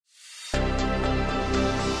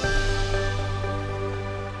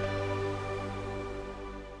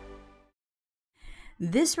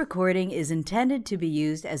This recording is intended to be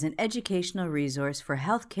used as an educational resource for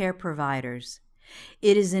healthcare providers.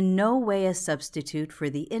 It is in no way a substitute for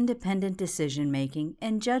the independent decision-making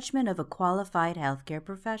and judgment of a qualified healthcare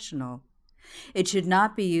professional. It should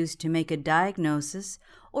not be used to make a diagnosis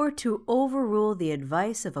or to overrule the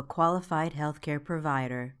advice of a qualified healthcare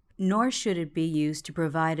provider, nor should it be used to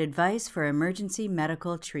provide advice for emergency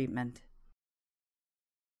medical treatment.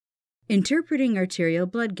 Interpreting Arterial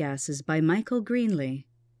Blood Gases by Michael Greenlee.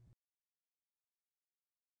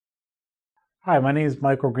 Hi, my name is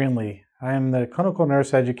Michael Greenlee. I am the clinical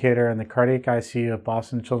nurse educator in the cardiac ICU of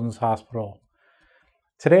Boston Children's Hospital.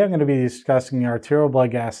 Today I'm going to be discussing arterial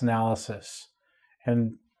blood gas analysis,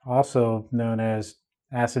 and also known as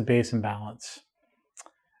acid-base imbalance.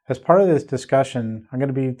 As part of this discussion, I'm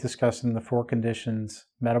going to be discussing the four conditions: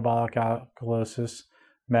 metabolic alkalosis,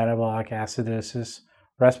 metabolic acidosis,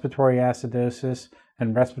 respiratory acidosis,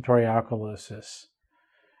 and respiratory alkalosis.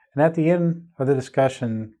 And at the end of the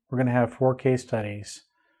discussion, we're going to have 4 case studies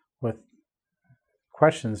with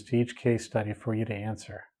questions to each case study for you to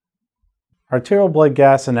answer. Arterial blood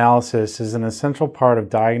gas analysis is an essential part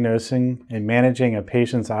of diagnosing and managing a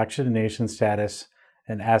patient's oxygenation status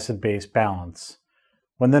and acid-base balance.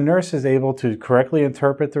 When the nurse is able to correctly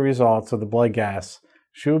interpret the results of the blood gas,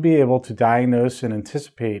 she will be able to diagnose and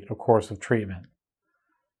anticipate a course of treatment.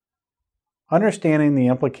 Understanding the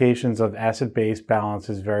implications of acid-base balance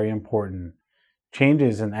is very important.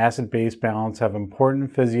 Changes in acid-base balance have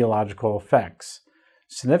important physiological effects.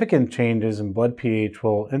 Significant changes in blood pH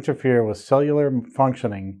will interfere with cellular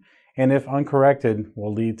functioning and, if uncorrected,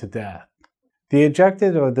 will lead to death. The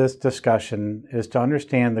objective of this discussion is to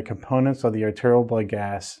understand the components of the arterial blood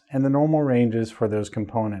gas and the normal ranges for those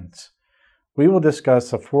components. We will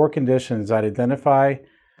discuss the 4 conditions that identify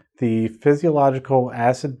the physiological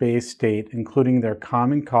acid-base state, including their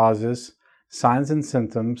common causes, signs and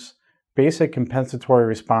symptoms, basic compensatory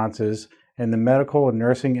responses, and the medical and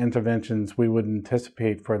nursing interventions we would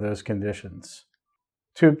anticipate for those conditions.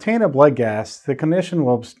 To obtain a blood gas, the clinician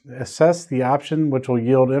will assess the option which will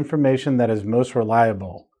yield information that is most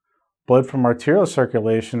reliable. Blood from arterial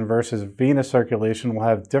circulation versus venous circulation will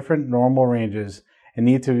have different normal ranges and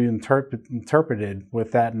need to be interpreted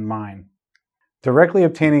with that in mind. Directly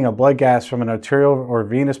obtaining a blood gas from an arterial or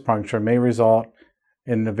venous puncture may result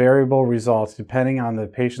in variable results depending on the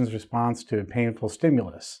patient's response to a painful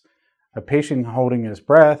stimulus. A patient holding his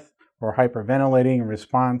breath or hyperventilating in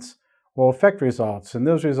response will affect results, and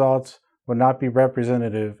those results would not be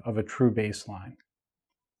representative of a true baseline.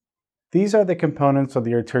 These are the components of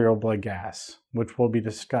the arterial blood gas, which will be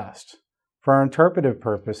discussed. For our interpretive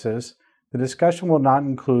purposes, the discussion will not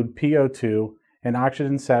include PO2 and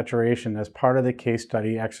oxygen saturation as part of the case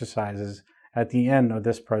study exercises at the end of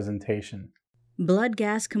this presentation. Blood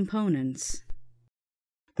gas components.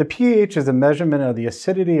 The pH is a measurement of the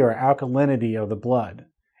acidity or alkalinity of the blood.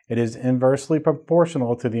 It is inversely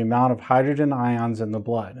proportional to the amount of hydrogen ions in the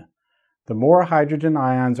blood. The more hydrogen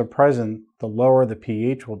ions are present, the lower the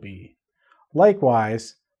pH will be.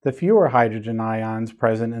 Likewise, the fewer hydrogen ions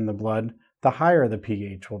present in the blood, the higher the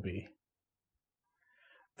pH will be.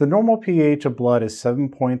 The normal pH of blood is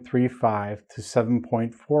 7.35 to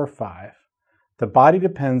 7.45. The body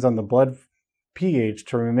depends on the blood pH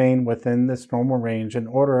to remain within this normal range in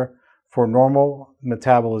order for normal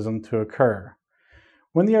metabolism to occur.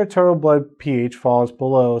 When the arterial blood pH falls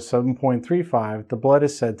below 7.35, the blood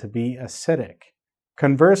is said to be acidic.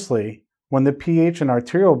 Conversely, when the pH in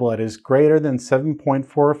arterial blood is greater than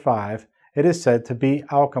 7.45, it is said to be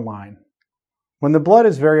alkaline. When the blood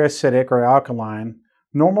is very acidic or alkaline,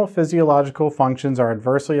 normal physiological functions are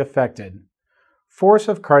adversely affected. Force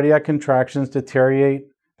of cardiac contractions deteriorate,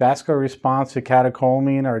 vascular response to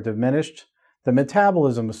catecholamine are diminished, the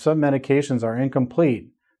metabolism of some medications are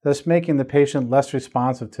incomplete, thus making the patient less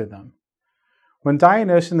responsive to them. When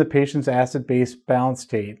diagnosing the patient's acid-base balance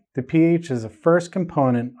state, the pH is the first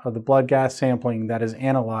component of the blood gas sampling that is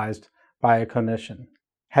analyzed by a clinician.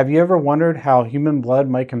 Have you ever wondered how human blood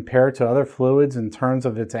might compare to other fluids in terms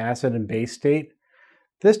of its acid and base state?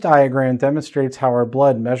 This diagram demonstrates how our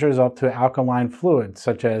blood measures up to alkaline fluids,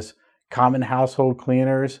 such as common household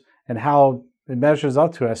cleaners, and how it measures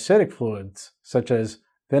up to acidic fluids, such as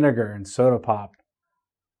vinegar and soda pop.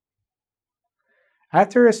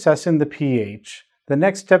 After assessing the pH, the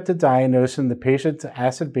next step to diagnosing the patient's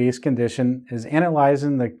acid-base condition is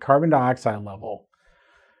analyzing the carbon dioxide level.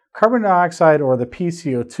 Carbon dioxide, or the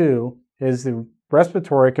PCO2, is the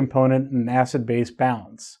respiratory component in acid-base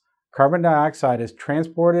balance. Carbon dioxide is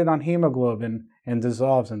transported on hemoglobin and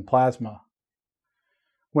dissolves in plasma.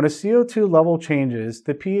 When a CO2 level changes,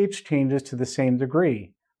 the pH changes to the same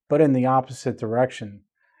degree, but in the opposite direction.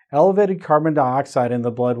 Elevated carbon dioxide in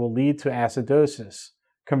the blood will lead to acidosis.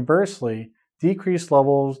 Conversely, decreased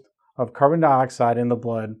levels of carbon dioxide in the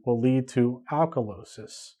blood will lead to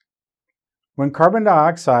alkalosis. When carbon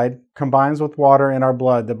dioxide combines with water in our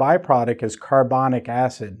blood, the byproduct is carbonic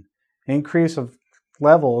acid. Increase of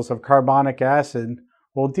levels of carbonic acid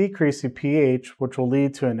will decrease the pH, which will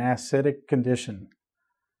lead to an acidic condition.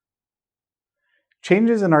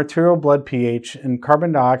 Changes in arterial blood pH and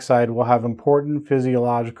carbon dioxide will have important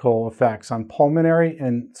physiological effects on pulmonary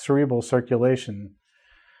and cerebral circulation.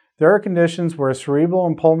 There are conditions where cerebral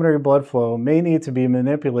and pulmonary blood flow may need to be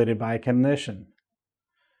manipulated by a clinician.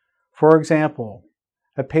 For example,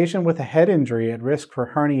 a patient with a head injury at risk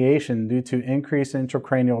for herniation due to increased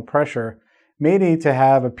intracranial pressure may need to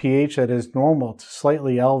have a pH that is normal to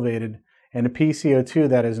slightly elevated and a PCO2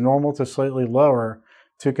 that is normal to slightly lower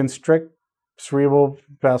to constrict cerebral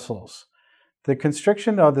vessels. The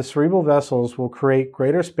constriction of the cerebral vessels will create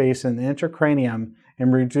greater space in the intracranium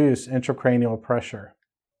and reduce intracranial pressure.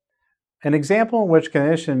 An example in which a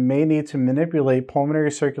clinician may need to manipulate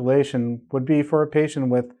pulmonary circulation would be for a patient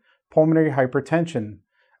with pulmonary hypertension,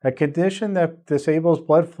 a condition that disables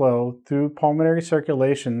blood flow through pulmonary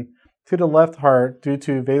circulation to the left heart due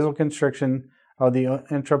to vasoconstriction of the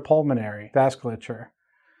intrapulmonary vasculature.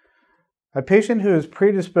 A patient who is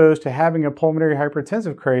predisposed to having a pulmonary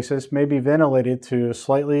hypertensive crisis may be ventilated to a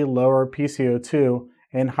slightly lower PCO2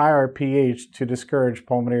 and higher pH to discourage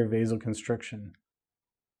pulmonary vasoconstriction.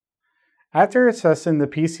 After assessing the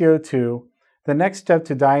PCO2, the next step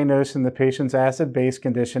to diagnosing the patient's acid-base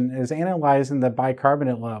condition is analyzing the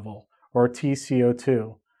bicarbonate level, or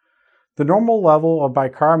TCO2. The normal level of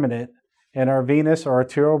bicarbonate in our venous or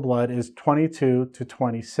arterial blood is 22 to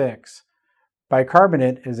 26.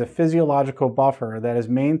 Bicarbonate is a physiological buffer that is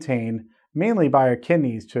maintained mainly by our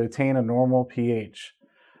kidneys to attain a normal pH.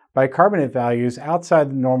 Bicarbonate values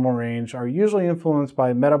outside the normal range are usually influenced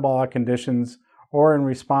by metabolic conditions or in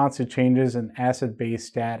response to changes in acid-base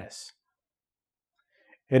status.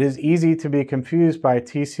 It is easy to be confused by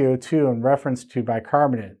TCO2 in reference to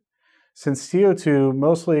bicarbonate. Since CO2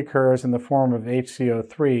 mostly occurs in the form of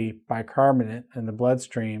HCO3, bicarbonate, in the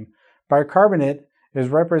bloodstream, bicarbonate is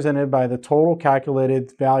represented by the total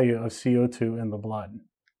calculated value of CO2 in the blood.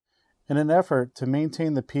 In an effort to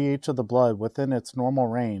maintain the pH of the blood within its normal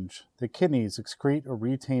range, the kidneys excrete or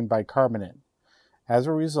retain bicarbonate. As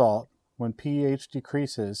a result, when pH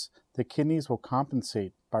decreases, the kidneys will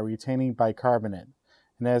compensate by retaining bicarbonate,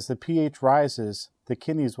 and as the pH rises, the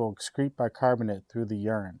kidneys will excrete bicarbonate through the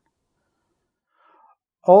urine.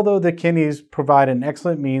 Although the kidneys provide an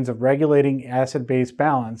excellent means of regulating acid-base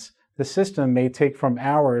balance, the system may take from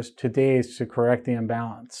hours to days to correct the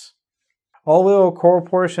imbalance. Although a core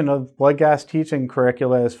portion of blood gas teaching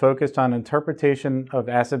curricula is focused on interpretation of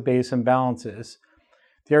acid-base imbalances,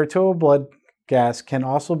 the arterial blood gas can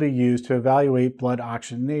also be used to evaluate blood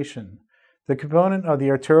oxygenation. The component of the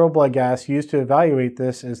arterial blood gas used to evaluate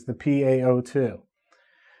this is the PaO2.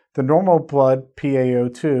 The normal blood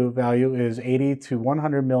PaO2 value is 80 to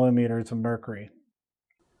 100 millimeters of mercury.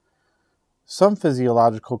 Some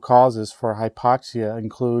physiological causes for hypoxia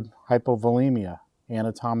include hypovolemia,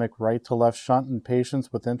 anatomic right-to-left shunt in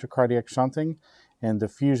patients with intracardiac shunting, and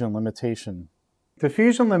diffusion limitation.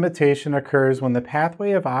 Diffusion limitation occurs when the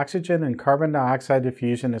pathway of oxygen and carbon dioxide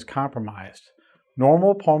diffusion is compromised.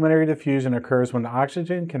 Normal pulmonary diffusion occurs when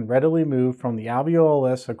oxygen can readily move from the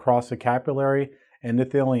alveolus across the capillary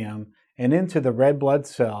endothelium and into the red blood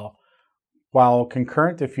cell, while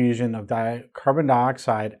concurrent diffusion of carbon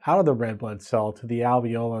dioxide out of the red blood cell to the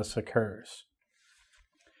alveolus occurs.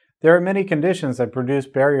 There are many conditions that produce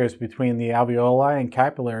barriers between the alveoli and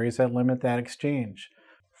capillaries that limit that exchange.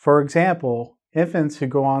 For example, infants who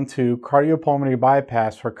go on to cardiopulmonary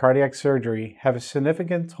bypass for cardiac surgery have a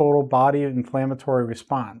significant total body inflammatory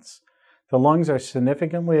response. The lungs are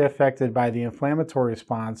significantly affected by the inflammatory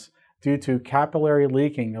response due to capillary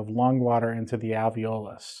leaking of lung water into the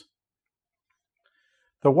alveolus.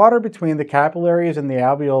 The water between the capillaries and the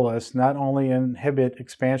alveolus not only inhibit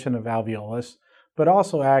expansion of alveolus, but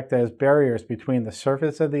also act as barriers between the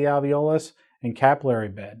surface of the alveolus and capillary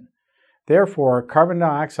bed. Therefore, carbon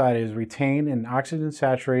dioxide is retained and oxygen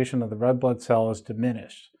saturation of the red blood cell is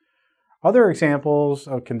diminished. Other examples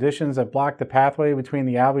of conditions that block the pathway between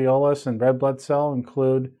the alveolus and red blood cell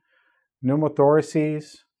include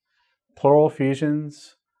pneumothoraces, pleural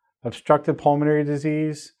effusions, obstructive pulmonary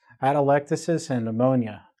disease, atelectasis, and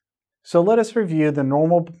pneumonia. So let us review the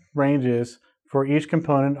normal ranges for each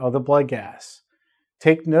component of the blood gas.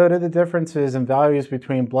 Take note of the differences in values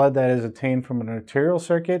between blood that is obtained from an arterial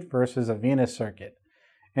circuit versus a venous circuit.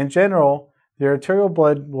 In general, the arterial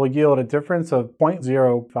blood will yield a difference of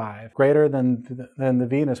 0.05 greater than the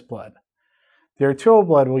venous blood. The arterial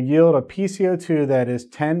blood will yield a PCO2 that is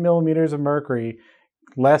 10 millimeters of mercury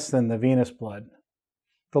less than the venous blood.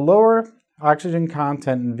 The lower oxygen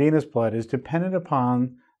content in venous blood is dependent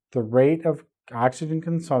upon the rate of oxygen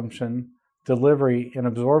consumption, delivery, and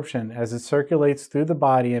absorption as it circulates through the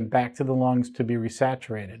body and back to the lungs to be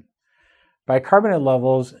resaturated. Bicarbonate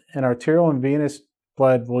levels in arterial and venous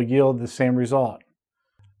blood will yield the same result.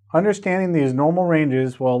 Understanding these normal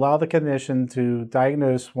ranges will allow the clinician to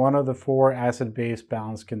diagnose one of the 4 acid-base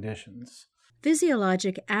balance conditions.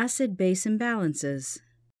 Physiologic acid-base imbalances.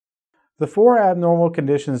 The 4 abnormal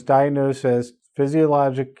conditions diagnosed as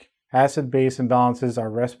physiologic acid-base imbalances are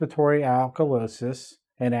respiratory alkalosis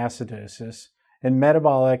and acidosis, and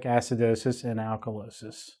metabolic acidosis and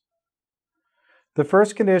alkalosis. The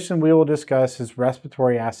first condition we will discuss is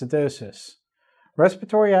respiratory acidosis.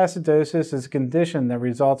 Respiratory acidosis is a condition that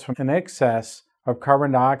results from an excess of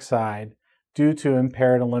carbon dioxide due to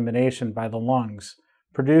impaired elimination by the lungs,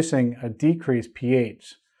 producing a decreased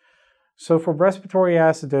pH. So for respiratory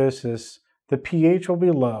acidosis, the pH will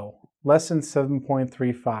be low, less than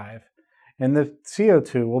 7.35, and the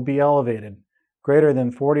CO2 will be elevated, greater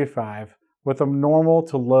than 45, with a normal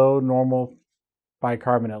to low normal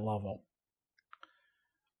bicarbonate level.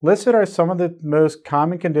 Listed are some of the most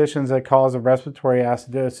common conditions that cause a respiratory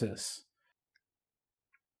acidosis.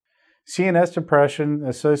 CNS depression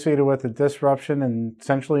associated with a disruption in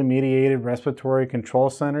centrally mediated respiratory control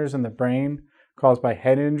centers in the brain caused by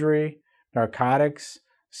head injury, narcotics,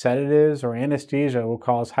 sedatives, or anesthesia will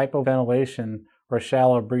cause hypoventilation or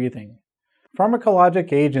shallow breathing.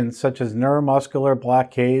 Pharmacologic agents such as neuromuscular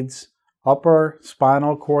blockades, upper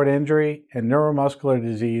spinal cord injury, and neuromuscular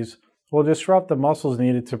disease will disrupt the muscles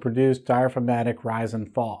needed to produce diaphragmatic rise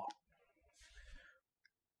and fall.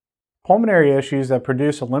 Pulmonary issues that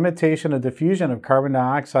produce a limitation of diffusion of carbon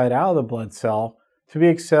dioxide out of the blood cell to be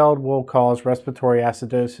exhaled will cause respiratory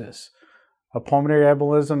acidosis. A pulmonary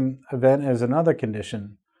embolism event is another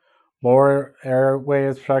condition. Lower airway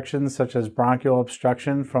obstructions such as bronchial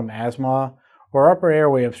obstruction from asthma, or upper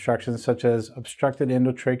airway obstructions such as obstructed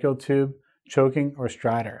endotracheal tube, choking, or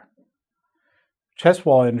stridor. Chest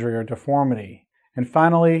wall injury or deformity. And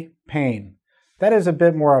finally, pain. That is a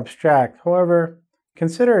bit more abstract. However,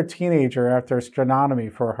 consider a teenager after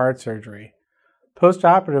sternotomy for heart surgery.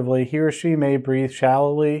 Postoperatively, he or she may breathe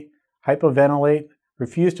shallowly, hypoventilate,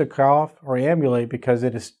 refuse to cough, or ambulate because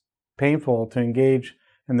it is painful to engage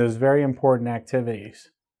in those very important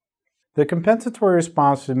activities. The compensatory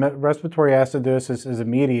response to respiratory acidosis is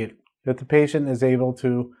immediate if the patient is able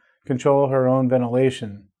to control her own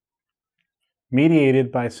ventilation.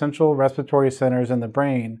 Mediated by central respiratory centers in the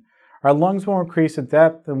brain, our lungs will increase the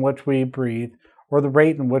depth in which we breathe or the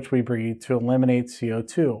rate in which we breathe to eliminate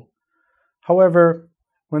CO2. However,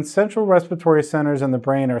 when central respiratory centers in the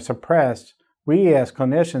brain are suppressed, we as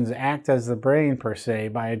clinicians act as the brain per se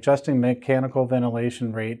by adjusting mechanical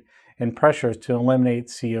ventilation rate and pressures to eliminate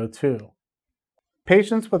CO2.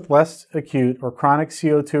 Patients with less acute or chronic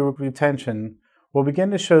CO2 retention will begin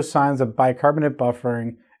to show signs of bicarbonate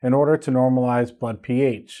buffering in order to normalize blood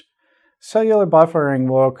pH. Cellular buffering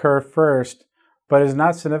will occur first, but is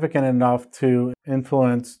not significant enough to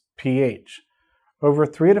influence pH. Over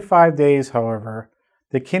 3 to 5 days, however,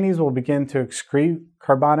 the kidneys will begin to excrete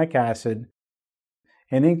carbonic acid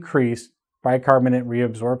and increase bicarbonate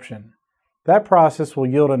reabsorption. That process will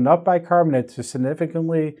yield enough bicarbonate to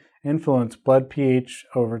significantly influence blood pH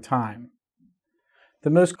over time. The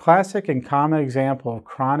most classic and common example of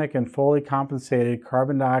chronic and fully compensated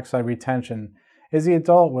carbon dioxide retention is the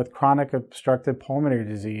adult with chronic obstructive pulmonary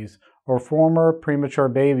disease or former premature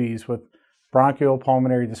babies with bronchial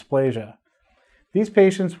pulmonary dysplasia. These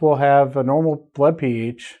patients will have a normal blood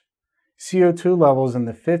pH, CO2 levels in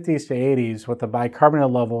the 50s to 80s with a bicarbonate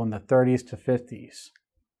level in the 30s to 50s.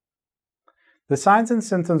 The signs and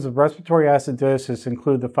symptoms of respiratory acidosis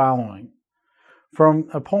include the following. From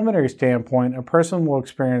a pulmonary standpoint, a person will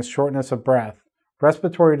experience shortness of breath,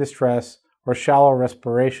 respiratory distress, or shallow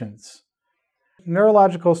respirations.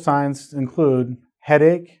 Neurological signs include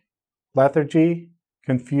headache, lethargy,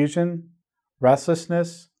 confusion,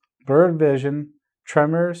 restlessness, blurred vision,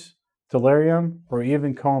 tremors, delirium, or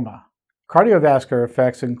even coma. Cardiovascular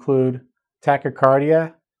effects include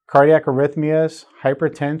tachycardia, cardiac arrhythmias,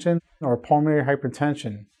 hypertension, or pulmonary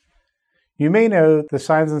hypertension. You may know the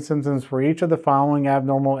signs and symptoms for each of the following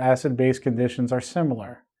abnormal acid-base conditions are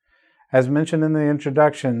similar. As mentioned in the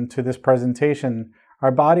introduction to this presentation, our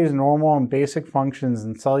body's normal and basic functions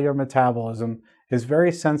and cellular metabolism is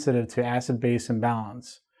very sensitive to acid-base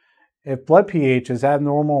imbalance. If blood pH is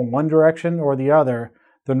abnormal in one direction or the other,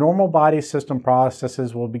 the normal body system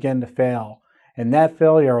processes will begin to fail, and that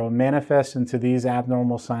failure will manifest into these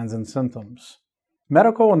abnormal signs and symptoms.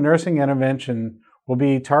 Medical and nursing intervention will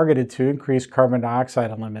be targeted to increase carbon dioxide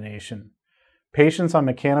elimination. Patients on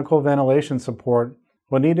mechanical ventilation support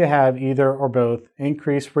will need to have either or both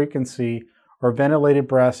increased frequency or ventilated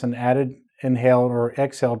breaths and added inhaled or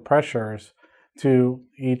exhaled pressures to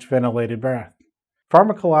each ventilated breath.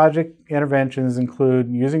 Pharmacologic interventions include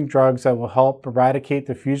using drugs that will help eradicate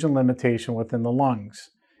diffusion limitation within the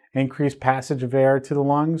lungs, increase passage of air to the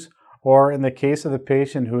lungs, or in the case of the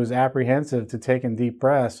patient who is apprehensive to taking deep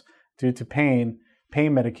breaths due to pain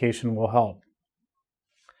medication will help.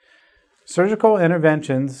 Surgical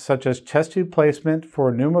interventions such as chest tube placement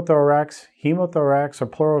for pneumothorax, hemothorax, or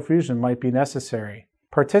pleural effusion might be necessary.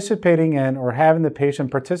 Participating in or having the patient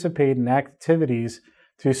participate in activities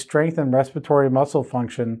to strengthen respiratory muscle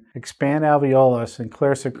function, expand alveolus, and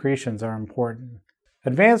clear secretions are important.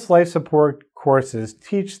 Advanced life support courses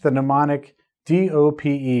teach the mnemonic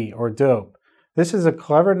DOPE or DOPE. This is a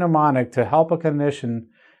clever mnemonic to help a clinician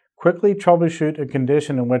quickly troubleshoot a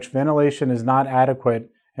condition in which ventilation is not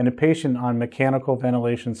adequate in a patient on mechanical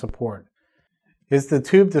ventilation support. Is the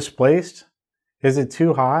tube displaced? Is it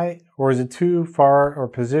too high? Or is it too far or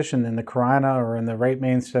positioned in the carina or in the right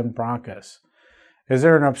mainstem bronchus? Is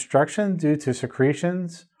there an obstruction due to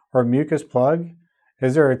secretions or mucus plug?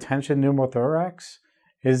 Is there a tension pneumothorax?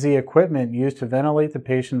 Is the equipment used to ventilate the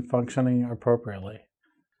patient functioning appropriately?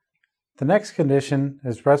 The next condition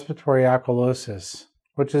is respiratory alkalosis,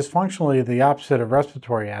 which is functionally the opposite of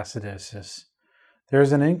respiratory acidosis. There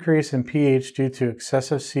is an increase in pH due to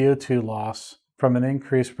excessive CO2 loss from an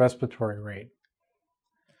increased respiratory rate.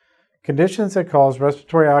 Conditions that cause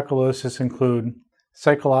respiratory alkalosis include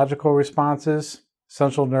psychological responses,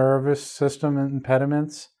 central nervous system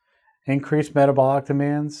impediments, increased metabolic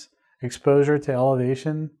demands, exposure to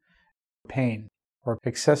elevation, pain, or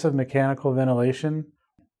excessive mechanical ventilation.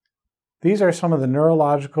 These are some of the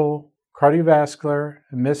neurological, cardiovascular,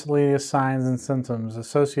 and miscellaneous signs and symptoms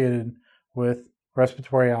associated with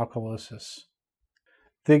respiratory alkalosis.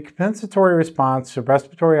 The compensatory response to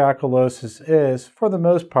respiratory alkalosis is, for the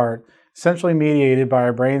most part, essentially mediated by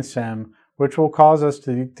our brainstem, which will cause us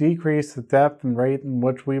to decrease the depth and rate in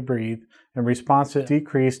which we breathe in response to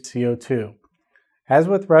decreased CO2. As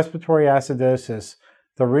with respiratory acidosis,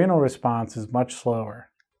 the renal response is much slower.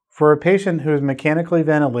 For a patient who is mechanically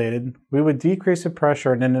ventilated, we would decrease the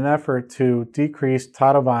pressure in an effort to decrease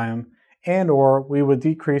tidal volume, and/or we would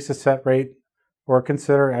decrease the set rate or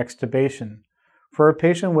consider extubation. For a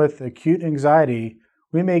patient with acute anxiety,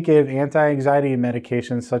 we may give anti-anxiety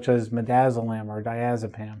medications such as midazolam or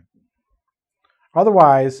diazepam.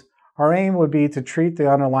 Otherwise, our aim would be to treat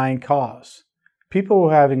the underlying cause. People who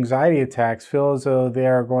have anxiety attacks feel as though they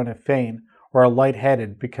are going to faint or are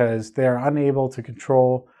lightheaded because they are unable to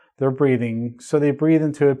control their breathing, so they breathe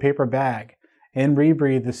into a paper bag and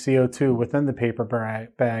rebreathe the CO2 within the paper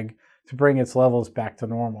bag to bring its levels back to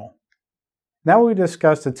normal. Now we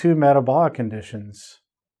discuss the two metabolic conditions.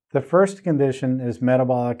 The first condition is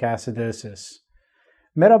metabolic acidosis.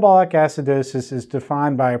 Metabolic acidosis is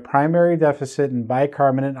defined by a primary deficit in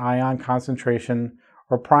bicarbonate ion concentration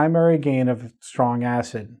or primary gain of strong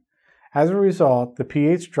acid. As a result, the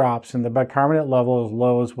pH drops and the bicarbonate level is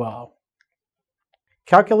low as well.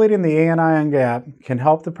 Calculating the anion gap can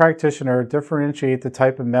help the practitioner differentiate the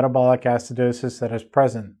type of metabolic acidosis that is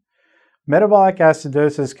present. Metabolic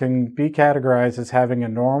acidosis can be categorized as having a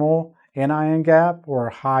normal anion gap or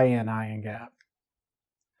a high anion gap.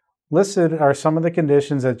 Listed are some of the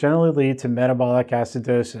conditions that generally lead to metabolic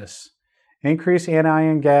acidosis. Increased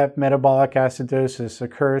anion gap metabolic acidosis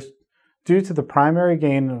occurs due to the primary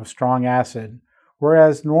gain of strong acid,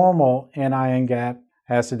 whereas normal anion gap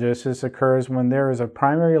acidosis occurs when there is a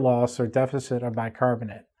primary loss or deficit of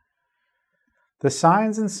bicarbonate. The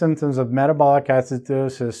signs and symptoms of metabolic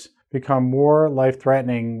acidosis become more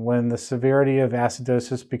life-threatening when the severity of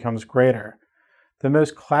acidosis becomes greater. The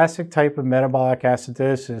most classic type of metabolic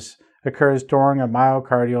acidosis occurs during a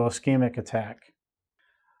myocardial ischemic attack.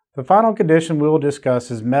 The final condition we will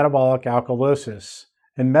discuss is metabolic alkalosis.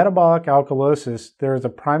 In metabolic alkalosis, there is a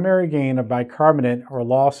primary gain of bicarbonate or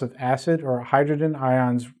loss of acid or hydrogen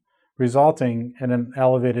ions resulting in an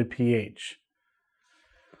elevated pH.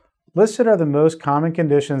 Listed are the most common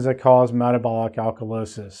conditions that cause metabolic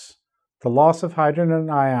alkalosis. The loss of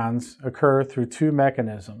hydrogen ions occur through two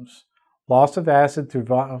mechanisms: loss of acid through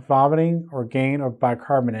vomiting or gain of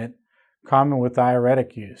bicarbonate, common with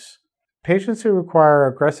diuretic use. Patients who require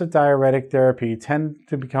aggressive diuretic therapy tend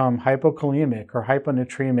to become hypokalemic or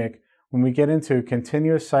hyponatremic when we get into a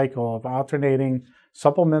continuous cycle of alternating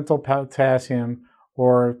supplemental potassium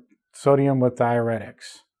or sodium with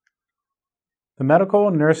diuretics. The medical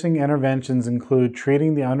and nursing interventions include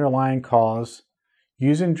treating the underlying cause,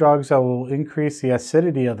 using drugs that will increase the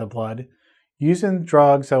acidity of the blood, using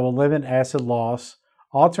drugs that will limit acid loss,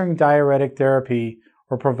 altering diuretic therapy,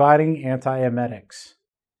 or providing antiemetics.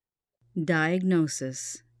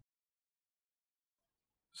 Diagnosis.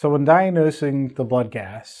 So when diagnosing the blood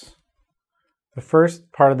gas, the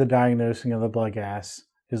first part of the diagnosing of the blood gas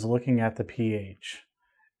is looking at the pH.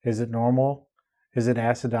 Is it normal? Is it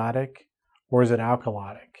acidotic? Or is it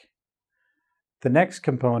alkalotic? The next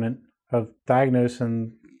component of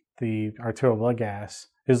diagnosing the arterial blood gas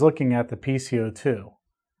is looking at the PCO2.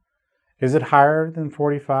 Is it higher than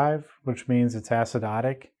 45, which means it's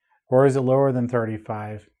acidotic, or is it lower than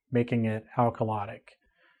 35, making it alkalotic?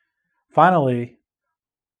 Finally,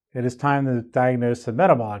 it is time to diagnose the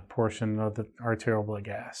metabolic portion of the arterial blood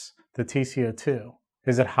gas, the TCO2.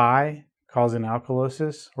 Is it high, causing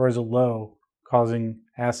alkalosis, or is it low, causing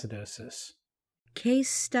acidosis? Case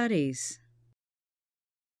studies.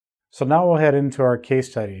 So now we'll head into our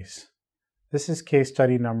case studies. This is case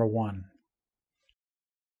study number 1.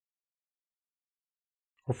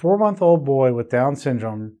 A 4-month-old boy with Down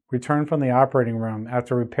syndrome returned from the operating room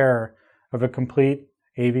after repair of a complete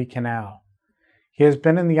AV canal. He has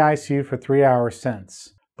been in the ICU for 3 hours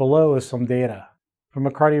since. Below is some data. From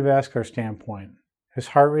a cardiovascular standpoint, his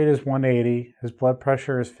heart rate is 180, his blood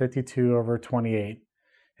pressure is 52/28,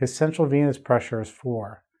 his central venous pressure is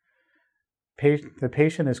 4. The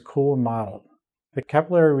patient is cool and mottled. The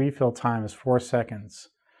capillary refill time is 4 seconds.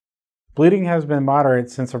 Bleeding has been moderate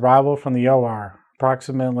since arrival from the OR,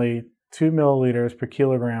 approximately 2 milliliters per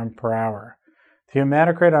kilogram per hour. The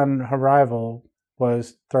hematocrit on arrival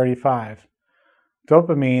was 35.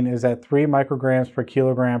 Dopamine is at 3 micrograms per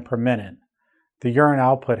kilogram per minute. The urine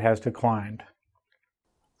output has declined.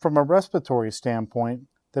 From a respiratory standpoint,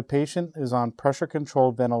 the patient is on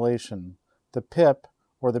pressure-controlled ventilation. The PIP,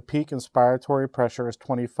 or the peak inspiratory pressure, is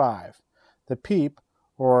 25. The PEEP,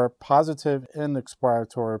 or positive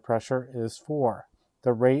inspiratory pressure, is 4.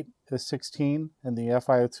 The rate is 16, and the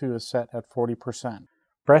FiO2 is set at 40%.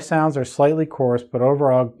 Breath sounds are slightly coarse, but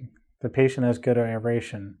overall, the patient has good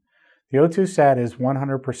aeration. The O2 sat is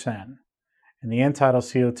 100%, and the end-tidal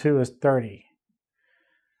CO2 is 30.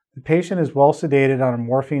 The patient is well sedated on a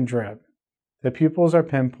morphine drip. The pupils are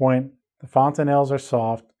pinpoint, the fontanelles are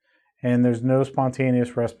soft, and there's no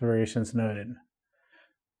spontaneous respirations noted.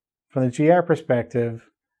 From the GI perspective,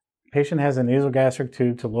 the patient has a nasogastric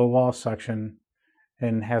tube to low wall suction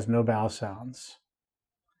and has no bowel sounds.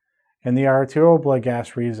 And the arterial blood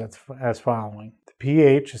gas reads as following. The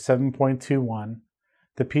pH is 7.21,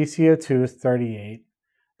 the PCO2 is 38,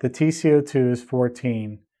 the TCO2 is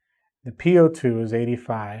 14, the PO2 is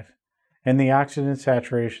 85, and the oxygen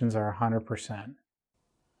saturations are 100%.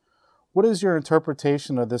 What is your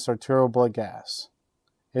interpretation of this arterial blood gas?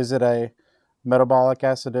 Is it a metabolic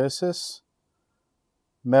acidosis,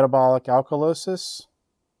 metabolic alkalosis,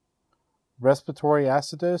 respiratory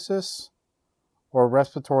acidosis, or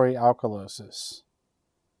respiratory alkalosis?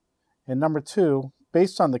 And number 2,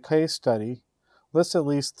 based on the case study, list at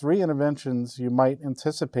least 3 interventions you might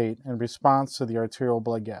anticipate in response to the arterial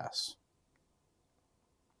blood gas.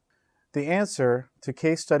 The answer to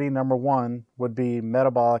case study number 1 would be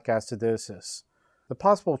metabolic acidosis. The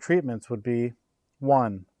possible treatments would be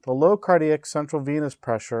 1. The low cardiac central venous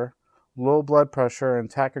pressure, low blood pressure, and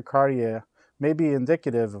tachycardia may be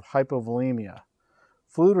indicative of hypovolemia.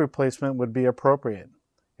 Fluid replacement would be appropriate.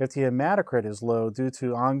 If the hematocrit is low due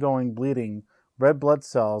to ongoing bleeding, red blood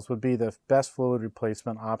cells would be the best fluid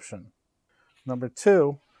replacement option. Number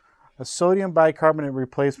 2, a sodium bicarbonate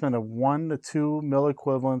replacement of 1 to 2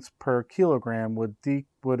 milliequivalents per kilogram would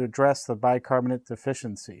address the bicarbonate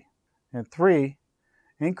deficiency. And 3,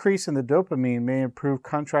 increase in the dopamine may improve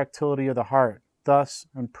contractility of the heart, thus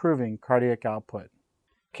improving cardiac output.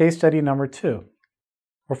 Case study number 2.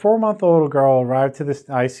 A 4-month-old girl arrived to the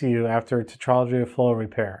ICU after a tetralogy of flow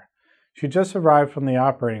repair. She just arrived from the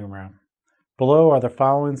operating room. Below are the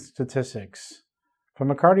following statistics. From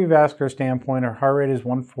a cardiovascular standpoint, her heart rate is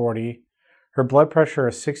 140, her blood pressure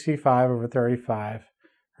is 65/35,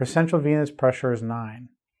 her central venous pressure is 9.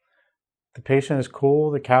 The patient is cool,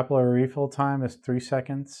 the capillary refill time is 3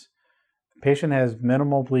 seconds. The patient has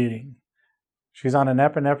minimal bleeding. She's on an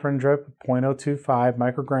epinephrine drip of 0.025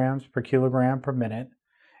 micrograms per kilogram per minute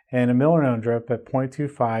and a milrinone drip at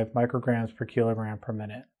 0.25 micrograms per kilogram per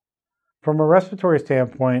minute. From a respiratory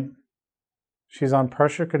standpoint, she's on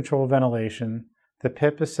pressure-controlled ventilation. The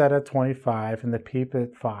PIP is set at 25 and the PEEP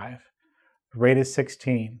at 5. The rate is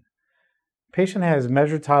 16. Patient has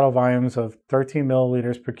measured tidal volumes of 13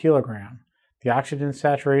 milliliters per kilogram. The oxygen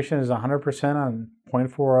saturation is 100% on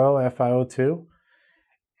 0.40 FiO2,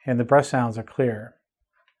 and the breath sounds are clear.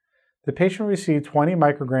 The patient received 20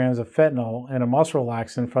 micrograms of fentanyl and a muscle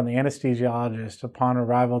relaxant from the anesthesiologist upon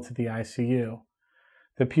arrival to the ICU.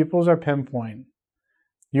 The pupils are pinpoint.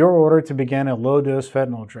 You are ordered to begin a low-dose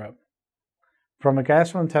fentanyl drip. From a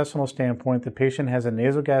gastrointestinal standpoint, the patient has a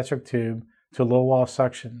nasogastric tube to low-wall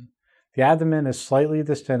suction. The abdomen is slightly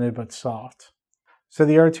distended but soft. So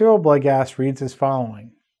the arterial blood gas reads as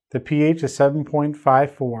following. The pH is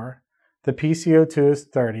 7.54, the PCO2 is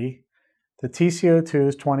 30, the TCO2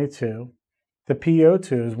 is 22, the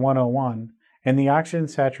PO2 is 101, and the oxygen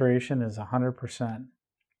saturation is 100%.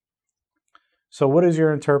 So what is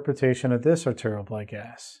your interpretation of this arterial blood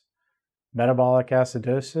gas? Metabolic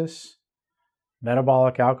acidosis,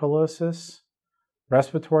 metabolic alkalosis,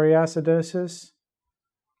 respiratory acidosis,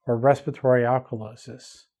 or respiratory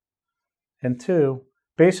alkalosis? And 2,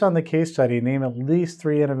 based on the case study, name at least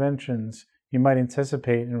 3 interventions you might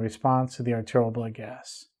anticipate in response to the arterial blood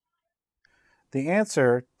gas. The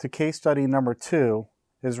answer to case study number 2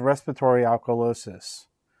 is respiratory alkalosis.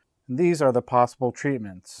 And these are the possible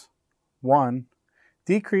treatments. 1,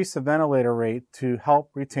 decrease the ventilator rate to help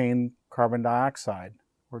retain carbon dioxide.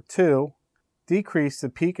 Or 2, decrease the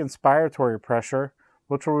peak inspiratory pressure,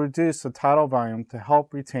 which will reduce the tidal volume to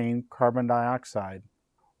help retain carbon dioxide.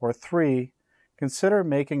 Or 3, consider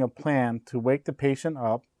making a plan to wake the patient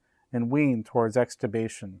up and wean towards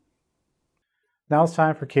extubation. Now it's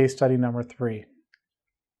time for case study number 3.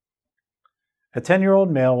 A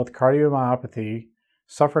 10-year-old male with cardiomyopathy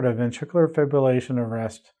suffered a ventricular fibrillation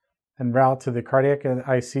arrest en route to the cardiac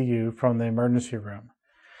ICU from the emergency room.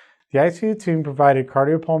 The ICU team provided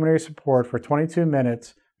cardiopulmonary support for 22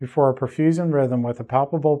 minutes before a perfusion rhythm with a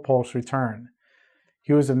palpable pulse returned.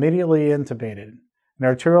 He was immediately intubated. An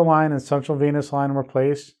arterial line and central venous line were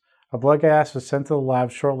placed. A blood gas was sent to the lab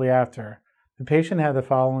shortly after. The patient had the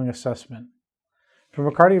following assessment. From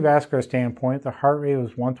a cardiovascular standpoint, the heart rate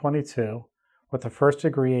was 122 with a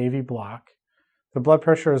first-degree AV block. The blood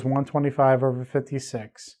pressure is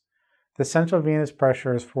 125/56. The central venous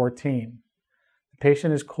pressure is 14. The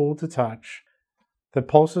patient is cool to touch. The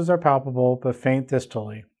pulses are palpable but faint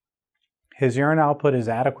distally. His urine output is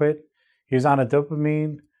adequate. He is on a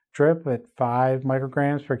dopamine drip at 5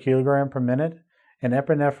 micrograms per kilogram per minute and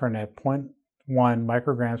epinephrine at 0.1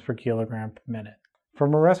 micrograms per kilogram per minute.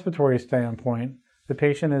 From a respiratory standpoint, the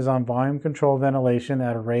patient is on volume-controlled ventilation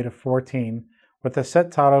at a rate of 14 with a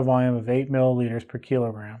set tidal volume of 8 milliliters per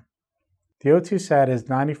kilogram. The O2 sat is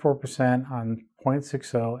 94% on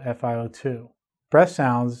 0.60 FiO2. Breath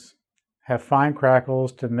sounds have fine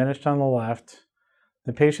crackles diminished on the left.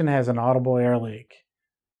 The patient has an audible air leak.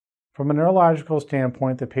 From a neurological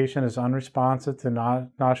standpoint, the patient is unresponsive to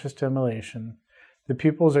nausea stimulation. The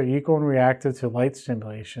pupils are equal and reactive to light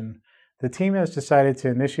stimulation. The team has decided to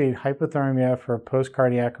initiate hypothermia for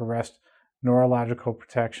post-cardiac arrest neurological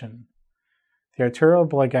protection. The arterial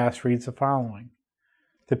blood gas reads the following.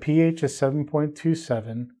 The pH is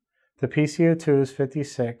 7.27, the PCO2 is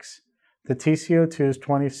 56, the TCO2 is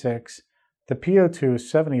 26, the PO2 is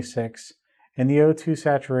 76, and the O2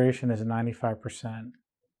 saturation is 95%.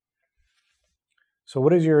 So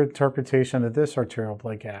what is your interpretation of this arterial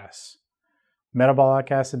blood gas? Metabolic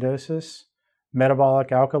acidosis, metabolic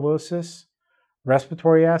alkalosis,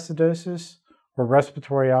 respiratory acidosis, or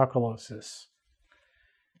respiratory alkalosis?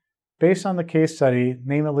 Based on the case study,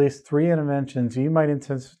 name at least 3 interventions you might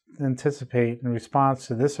anticipate in response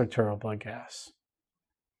to this arterial blood gas.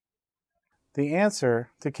 The answer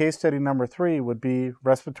to case study number 3 would be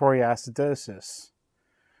respiratory acidosis.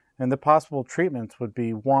 And the possible treatments would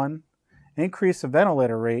be 1, increase the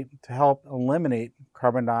ventilator rate to help eliminate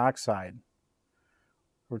carbon dioxide.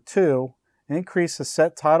 Or 2, increase the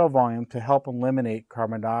set tidal volume to help eliminate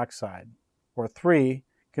carbon dioxide. Or 3,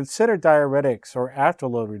 consider diuretics or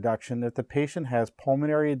afterload reduction if the patient has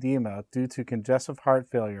pulmonary edema due to congestive heart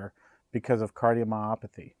failure because of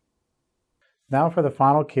cardiomyopathy. Now for the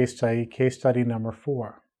final case study number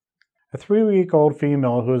 4. A 3-week-old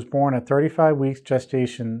female who was born at 35 weeks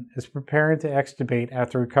gestation is preparing to extubate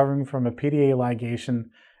after recovering from a PDA ligation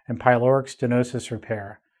and pyloric stenosis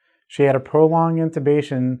repair. She had a prolonged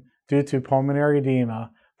intubation due to pulmonary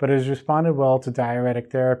edema, but has responded well to diuretic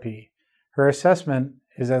therapy. Her assessment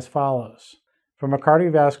is as follows. From a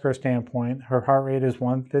cardiovascular standpoint, her heart rate is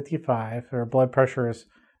 155, her blood pressure is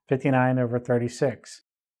 59/36.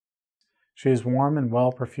 She is warm and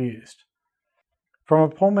well perfused. From a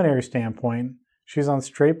pulmonary standpoint, she's on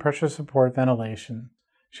straight pressure support ventilation.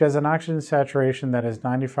 She has an oxygen saturation that is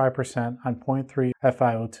 95% on 0.3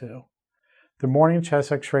 FiO2. The morning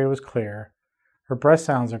chest x-ray was clear. Her breath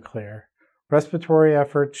sounds are clear. Respiratory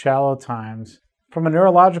effort, shallow times. From a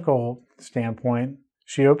neurological standpoint,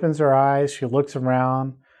 she opens her eyes, she looks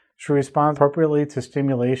around, she responds appropriately to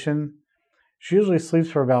stimulation. She usually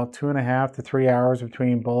sleeps for about 2.5 to 3 hours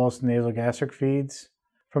between bolus and nasogastric feeds.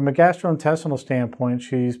 From a gastrointestinal standpoint,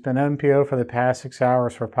 she's been NPO for the past 6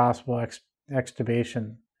 hours for possible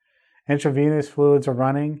extubation. Intravenous fluids are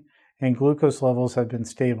running and glucose levels have been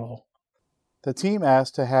stable. The team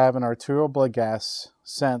asked to have an arterial blood gas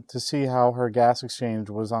sent to see how her gas exchange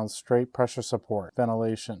was on straight pressure support,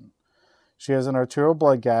 ventilation. She has an arterial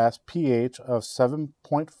blood gas pH of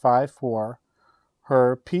 7.54,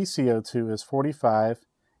 her PCO2 is 45,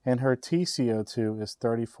 and her TCO2 is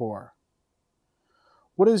 34.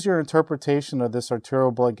 What is your interpretation of this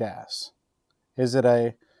arterial blood gas? Is it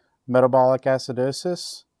a metabolic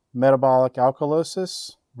acidosis, metabolic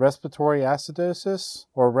alkalosis, respiratory acidosis,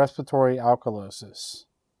 or respiratory alkalosis?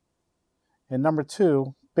 And number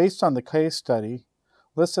 2, based on the case study,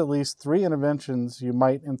 list at least 3 interventions you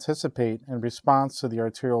might anticipate in response to the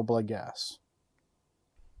arterial blood gas.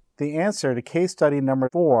 The answer to case study number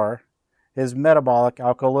 4 is metabolic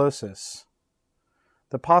alkalosis.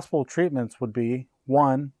 The possible treatments would be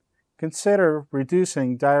 1. Consider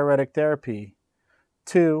reducing diuretic therapy.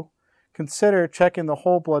 2. Consider checking the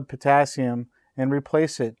whole blood potassium and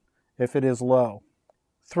replace it if it is low.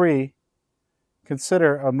 3.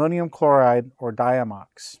 Consider ammonium chloride or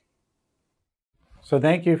Diamox. So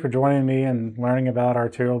thank you for joining me and learning about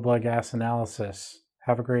arterial blood gas analysis.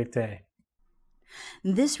 Have a great day.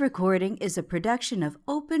 This recording is a production of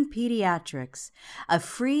Open Pediatrics, a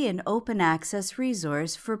free and open access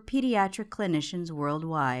resource for pediatric clinicians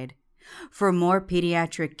worldwide. For more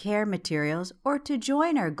pediatric care materials or to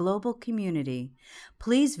join our global community,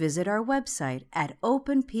 please visit our website at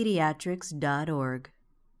openpediatrics.org.